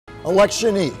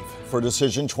Election Eve for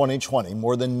Decision 2020.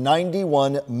 More than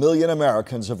 91 million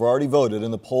Americans have already voted,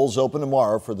 and the polls open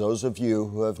tomorrow for those of you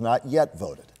who have not yet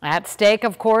voted. At stake,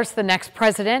 of course, the next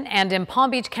president, and in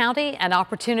Palm Beach County, an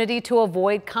opportunity to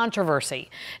avoid controversy.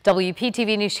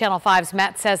 WPTV News Channel 5's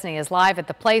Matt Cesney is live at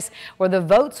the place where the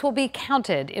votes will be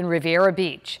counted in Riviera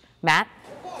Beach. Matt?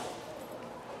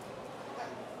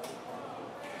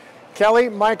 Kelly,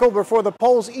 Michael, before the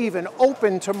polls even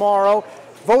open tomorrow,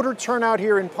 voter turnout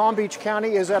here in Palm Beach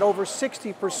County is at over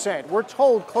 60%. We're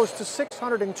told close to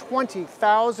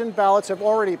 620,000 ballots have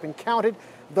already been counted.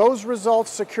 Those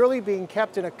results securely being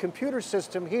kept in a computer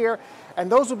system here,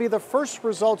 and those will be the first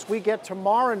results we get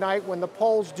tomorrow night when the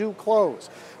polls do close.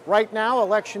 Right now,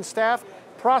 election staff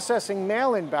processing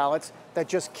mail-in ballots that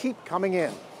just keep coming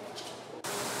in.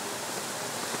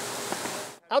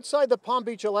 Outside the Palm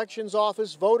Beach Elections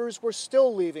Office, voters were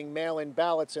still leaving mail-in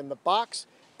ballots in the box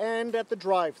and at the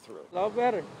drive-thru. A lot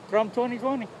better. Trump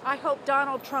 2020. I hope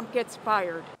Donald Trump gets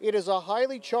fired. It is a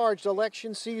highly charged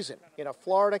election season in a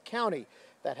Florida county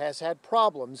that has had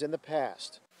problems in the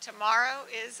past. Tomorrow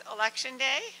is Election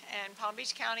Day, and Palm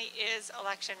Beach County is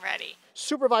election ready.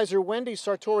 Supervisor Wendy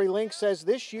Sartori-Link says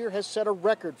this year has set a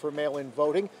record for mail-in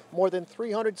voting, more than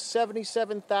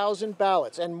 377,000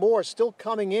 ballots, and more still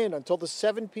coming in until the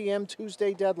 7 p.m.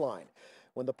 Tuesday deadline.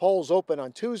 When the polls open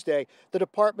on Tuesday, the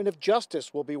Department of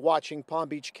Justice will be watching Palm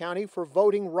Beach County for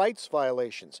voting rights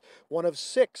violations, one of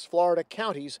 6 Florida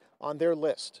counties on their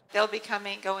list. They'll be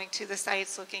going to the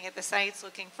sites, looking at the sites,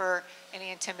 looking for any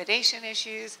intimidation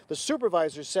issues. The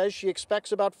supervisor says she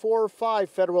expects about 4 or 5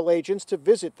 federal agents to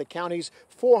visit the county's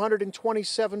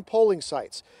 427 polling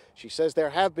sites. She says there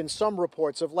have been some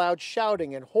reports of loud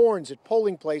shouting and horns at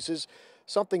polling places,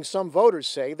 something some voters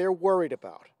say they're worried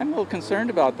about. I'm a little concerned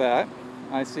about that.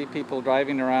 I see people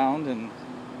driving around and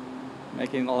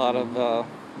making a lot of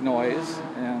noise,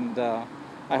 and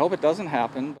I hope it doesn't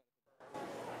happen.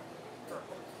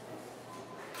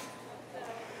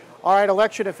 All right,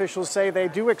 election officials say they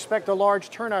do expect a large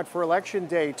turnout for Election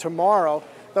Day tomorrow.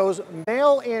 Those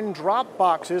mail-in drop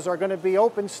boxes are going to be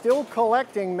open, still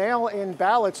collecting mail-in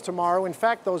ballots tomorrow. In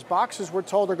fact, those boxes, we're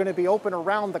told, are going to be open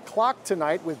around the clock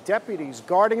tonight with deputies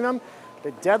guarding them.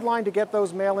 The deadline to get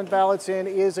those mail-in ballots in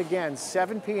is, again,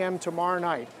 7 p.m. tomorrow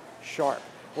night, sharp.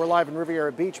 We're live in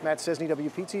Riviera Beach. Matt Cesney,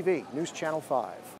 WPTV News Channel 5.